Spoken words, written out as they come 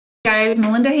Guys,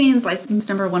 Melinda Haynes, license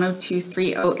number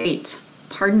 102308.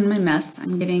 Pardon my mess.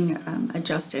 I'm getting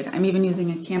adjusted. I'm even using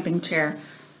a camping chair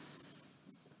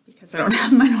because I don't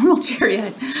have my normal chair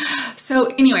yet.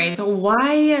 So anyway,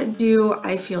 why do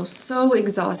I feel so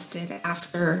exhausted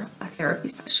after a therapy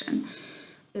session?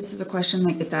 This is a question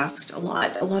that gets asked a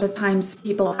lot. A lot of times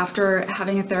people after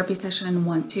having a therapy session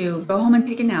want to go home and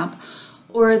take a nap,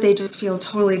 or they just feel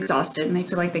totally exhausted and they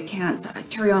feel like they can't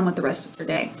carry on with the rest of their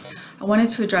day. I wanted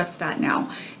to address that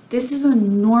now. This is a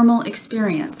normal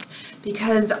experience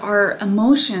because our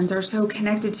emotions are so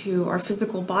connected to our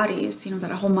physical bodies,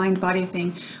 that whole mind-body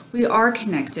thing. We are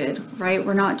connected, right?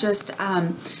 We're not just,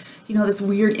 this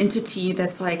weird entity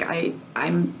that's like,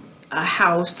 I'm a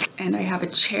house and I have a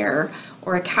chair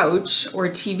or a couch or a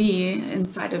TV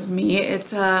inside of me.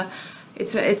 It's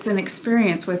an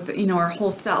experience with, our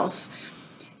whole self.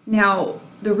 Now,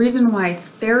 the reason why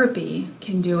therapy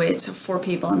can do it for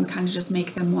people and kind of just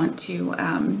make them want to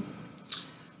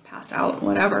pass out,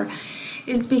 whatever,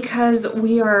 is because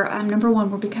we are, number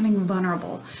one, we're becoming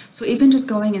vulnerable. So even just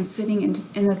going and sitting in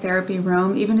the therapy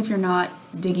room, even if you're not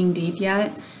digging deep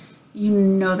yet, you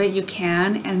know that you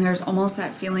can, and there's almost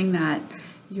that feeling that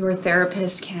your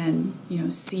therapist can,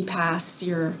 see past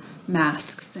your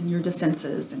masks and your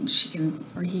defenses, and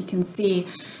he can see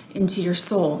into your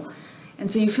soul. And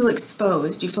so you feel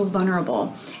exposed, you feel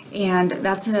vulnerable, and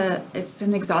it's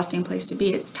an exhausting place to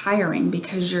be. It's tiring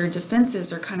because your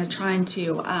defenses are kind of trying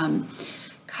to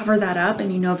cover that up,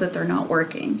 and you know that they're not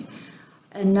working.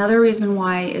 Another reason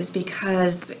why is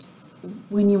because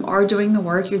when you are doing the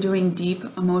work, you're doing deep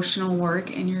emotional work,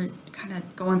 and you're kind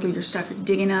of going through your stuff, you're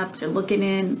digging up, you're looking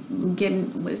in,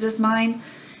 is this mine?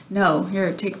 No,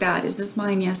 here, take that. Is this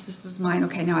mine? Yes, this is mine.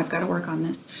 Okay, now I've got to work on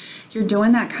this. You're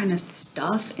doing that kind of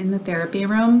stuff in the therapy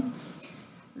room.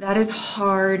 That is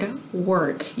hard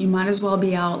work. You might as well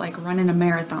be out like running a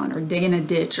marathon or digging a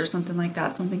ditch or something like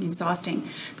that, something exhausting,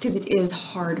 because it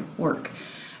is hard work.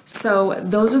 So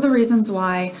those are the reasons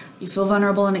why you feel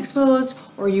vulnerable and exposed,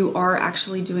 or you are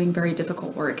actually doing very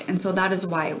difficult work. And so that is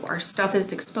why our stuff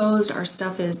is exposed, our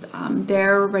stuff is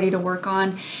there, ready to work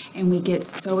on, and we get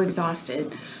so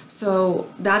exhausted. So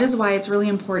that is why it's really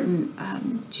important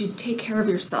to take care of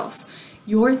yourself.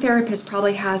 Your therapist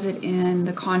probably has it in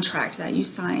the contract that you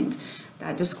signed,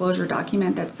 that disclosure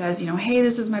document that says, hey,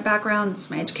 this is my background, this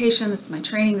is my education, this is my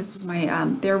training, this is my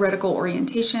theoretical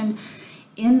orientation.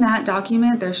 In that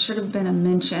document, there should have been a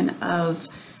mention of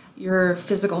your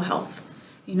physical health.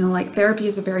 Like therapy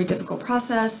is a very difficult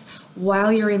process.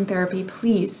 While you're in therapy,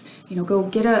 please, go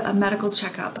get a medical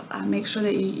checkup. Make sure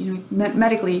that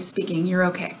medically speaking, you're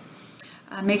okay.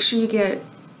 Make sure you get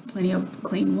plenty of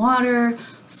clean water,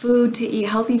 food to eat,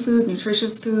 healthy food,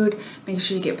 nutritious food. Make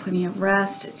sure you get plenty of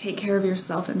rest. Take care of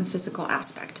yourself in the physical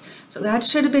aspect. So that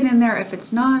should have been in there. If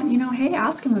it's not, hey,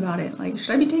 ask him about it. Like,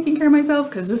 should I be taking care of myself?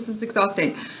 Because this is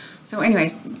exhausting. So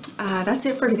anyways, that's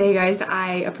it for today, guys.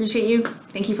 I appreciate you.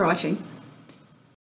 Thank you for watching.